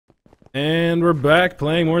And we're back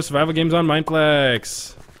playing more survival games on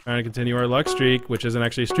Mineplex. Trying to continue our luck streak, which isn't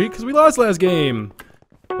actually a streak because we lost last game.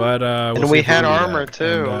 But and we had armor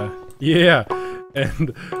too. And, yeah,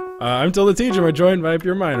 and I'm Till the Teacher. We're joined by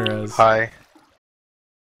Pure Miners. Hi.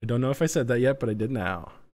 I don't know if I said that yet, but I did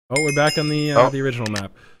now. Oh, we're back on the original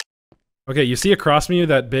map. Okay, you see across me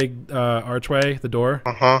that big archway, the door?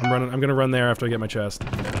 Uh-huh. I'm gonna run there after I get my chest.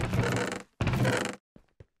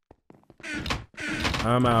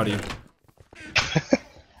 I'm outie.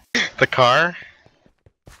 The car?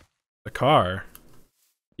 The car?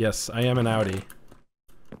 Yes, I am an Audi.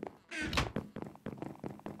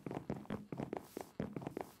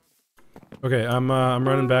 Okay, I'm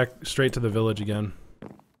running back straight to the village again.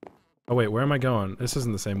 Oh wait, where am I going? This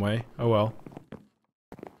isn't the same way. Oh well.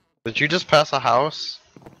 Did you just pass a house?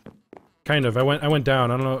 Kind of. I went down.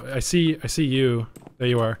 I don't know. I see you. There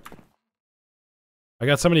you are. I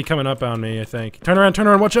got somebody coming up on me, I think. Turn around,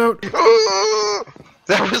 watch out!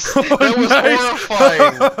 That was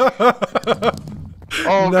horrifying!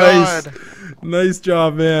 Oh nice. God! Nice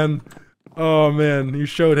job, man. Oh man, you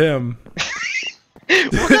showed him.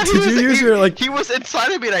 Did you use your like? He was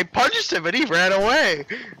inside of me and I punched him and he ran away.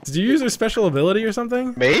 Did you use your special ability or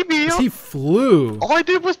something? Maybe. 'Cause he flew. All I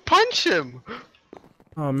did was punch him.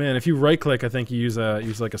 Oh man, if you right click, I think you use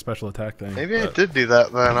like a special attack thing. Maybe I did do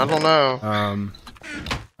that then. I don't know.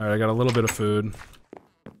 Alright, I got a little bit of food.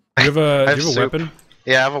 Do you have a weapon?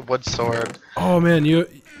 Yeah, I have a wood sword. Oh man, you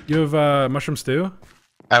have mushroom stew?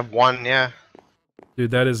 I have one, yeah.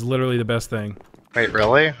 Dude, that is literally the best thing. Wait,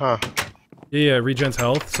 really? Huh. Yeah, it regens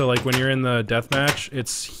health, so like when you're in the deathmatch,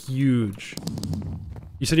 it's huge.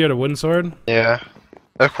 You said you had a wooden sword? Yeah.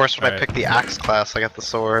 Of course, when I Alright. picked the axe class, I got the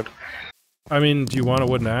sword. I mean, do you want a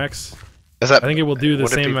wooden axe? Is that? I think it will do the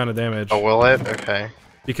would it same be- amount of damage. Oh, will it? Okay.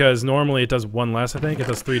 Because normally it does 1 less, I think. It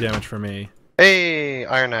does 3 damage for me. Hey,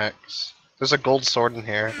 iron axe. There's a gold sword in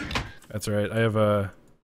here. That's right. I have a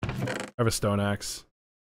stone axe.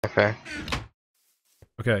 Okay.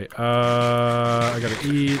 Okay, I gotta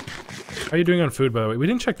eat. How are you doing on food, by the way? We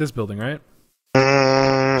didn't check this building, right?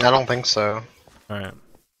 I don't think so. Alright.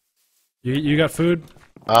 You got food?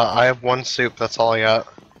 I have one soup. That's all I got.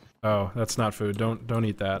 Oh, that's not food. Don't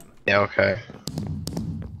eat that. Yeah. Okay.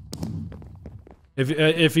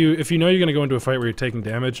 If you know you're gonna go into a fight where you're taking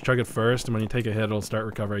damage, chug it first, and when you take a hit, it'll start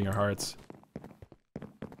recovering your hearts.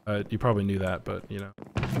 You probably knew that, but you know.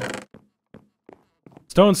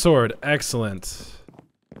 Stone sword, excellent.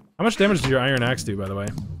 How much damage does your iron axe do, by the way?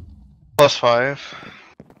 +5.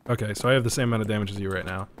 Okay, so I have the same amount of damage as you right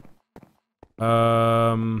now.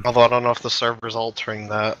 Although I don't know if the server's altering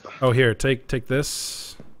that. Oh, here, take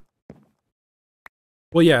this.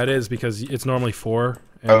 Well, yeah, it is because it's normally 4,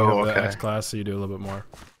 and you have the okay. X class, so you do a little bit more.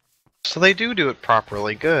 So they do it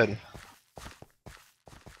properly. Good.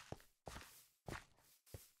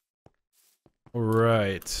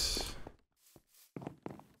 Alright.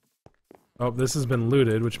 Oh, this has been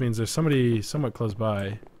looted, which means there's somebody somewhat close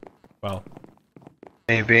by. Well.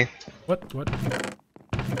 Maybe. What?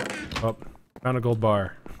 Oh, found a gold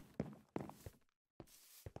bar.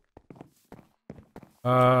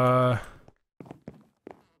 I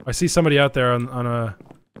see somebody out there on a...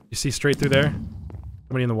 You see straight through there?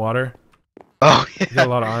 Somebody in the water. Oh, yeah. He's got a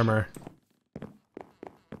lot of armor.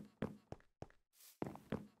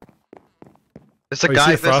 There's a Oh, you see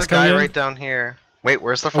guy. the frost coming in? Right down here. Wait,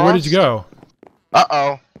 where's the frost? Oh, where did you go?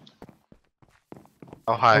 Uh-oh.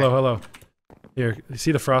 Oh, hi. Hello. Here, you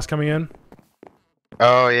see the frost coming in?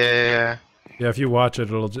 Oh, yeah. Yeah, if you watch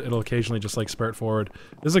it, it'll occasionally just like spurt forward.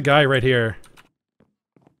 There's a guy right here.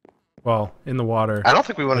 Well, in the water. I don't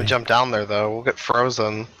think we want to jump down there, though. We'll get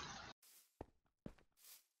frozen.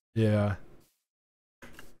 Yeah.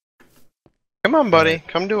 Come on, buddy.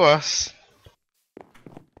 Come to us.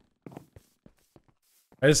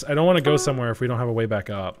 I don't want to go somewhere if we don't have a way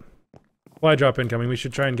back up. Supply drop incoming. We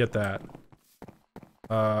should try and get that.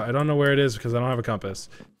 I don't know where it is because I don't have a compass.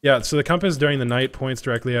 Yeah, so the compass during the night points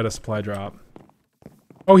directly at a supply drop.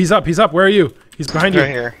 Oh, he's up. Where are you? He's behind you.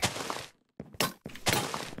 Right here.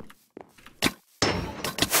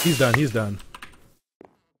 He's done.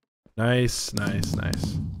 Nice.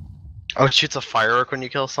 Oh, it shoots a firework when you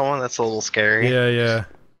kill someone? That's a little scary. Yeah.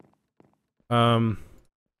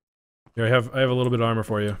 Here, I have a little bit of armor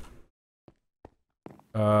for you.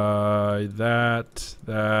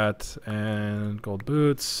 That, and gold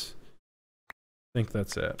boots. I think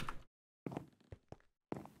that's it.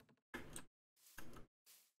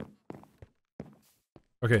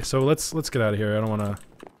 Okay, so let's get out of here. I don't want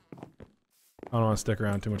to stick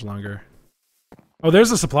around too much longer. Oh,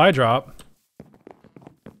 there's a supply drop.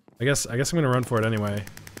 I guess I'm gonna run for it anyway.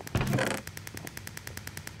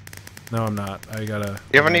 No, I'm not. I gotta... Do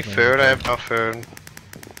you have any food? I have no food.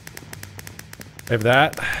 I have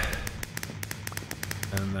that.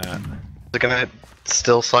 And that. Is it gonna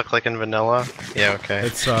still suck like in vanilla? Yeah, okay.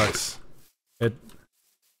 It sucks.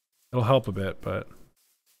 It'll help a bit, but...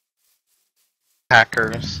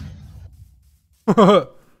 Hackers.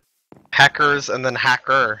 Hackers and then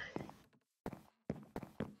hacker.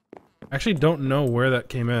 Actually don't know where that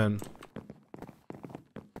came in.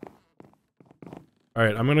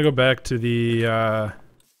 Alright, I'm gonna go back to the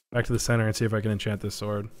center and see if I can enchant this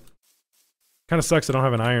sword. Kinda sucks I don't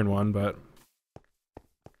have an iron one, but...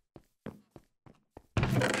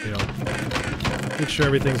 You know, make sure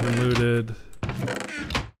everything's been looted.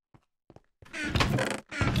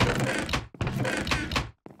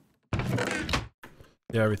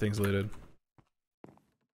 Yeah, everything's looted.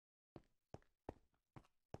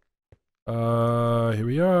 Here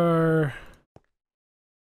we are.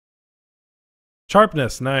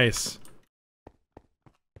 Sharpness, nice.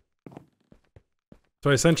 So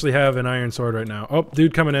I essentially have an iron sword right now. Oh,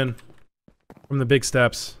 dude coming in from the big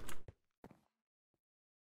steps.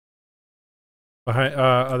 Behind,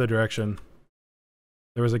 other direction.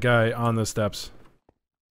 There was a guy on the steps.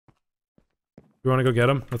 You want to go get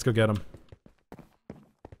him? Let's go get him.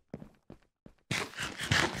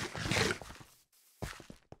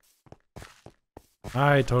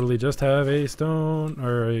 I totally just have a stone,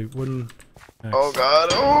 or a wooden axe. Oh god,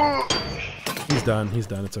 oh! He's done,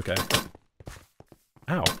 it's okay.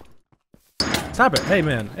 Ow. Stop it, hey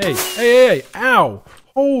man, hey, ow!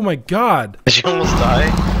 Oh my god! Did you almost die?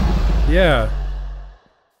 Yeah.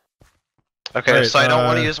 Okay, right, so I don't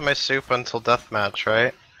want to use my soup until deathmatch,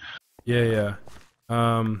 right? Yeah.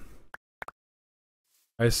 I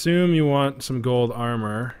assume you want some gold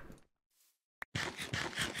armor.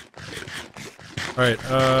 Alright,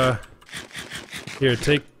 here,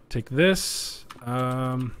 take this.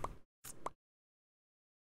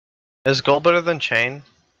 Is gold better than chain?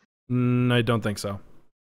 I don't think so.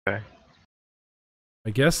 Okay. I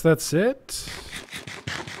guess that's it.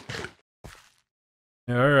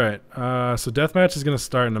 Yeah, alright. So deathmatch is gonna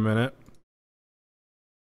start in a minute.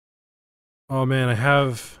 Oh man, I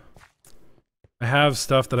have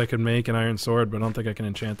stuff that I could make an iron sword, but I don't think I can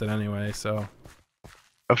enchant it anyway, so...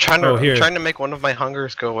 I'm trying to make one of my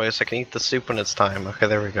hungers go away so I can eat the soup when it's time. Okay,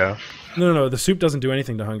 there we go. No, the soup doesn't do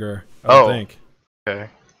anything to hunger, I don't think. Okay.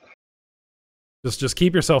 Just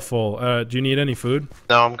keep yourself full. Do you need any food?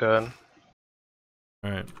 No, I'm good.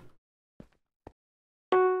 Alright.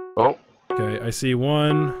 Oh. Okay, I see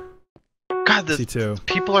one. God, I see two.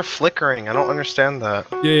 People are flickering. I don't understand that.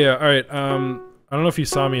 Yeah, alright. I don't know if you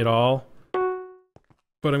saw me at all,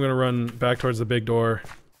 but I'm gonna run back towards the big door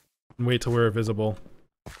and wait till we're visible.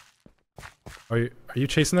 Are you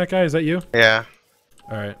chasing that guy? Is that you? Yeah.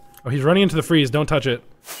 Alright. Oh, he's running into the freeze. Don't touch it.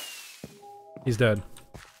 He's dead.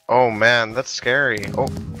 Oh man, that's scary. Oh.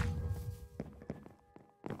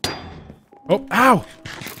 Oh, ow!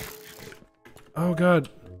 Oh god.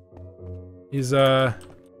 He's, shooting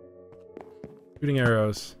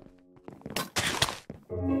arrows.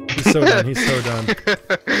 He's so done, he's so done.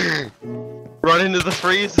 Run into the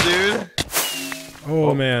freeze, dude!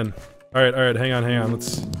 Oh man. Alright, hang on.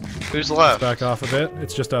 Let's... Who's left? Back off a bit.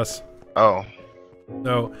 It's just us. Oh.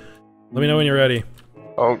 So, let me know when you're ready.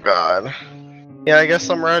 Oh god. Yeah, I guess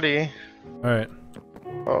I'm ready. Alright.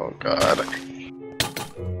 Oh god.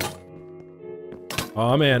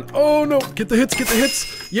 Oh man. Oh no! Get the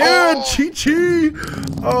hits! Yeah! Oh. Chi!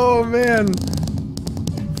 Oh man!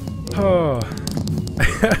 Oh.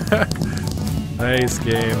 Nice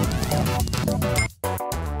game.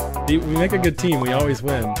 See, we make a good team, we always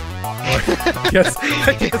win. I guess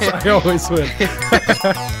I always win.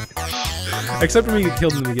 Except when we get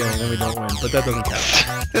killed in the beginning, then we don't win, but that doesn't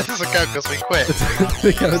count. This doesn't count because we quit.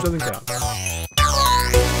 Yeah, that doesn't count.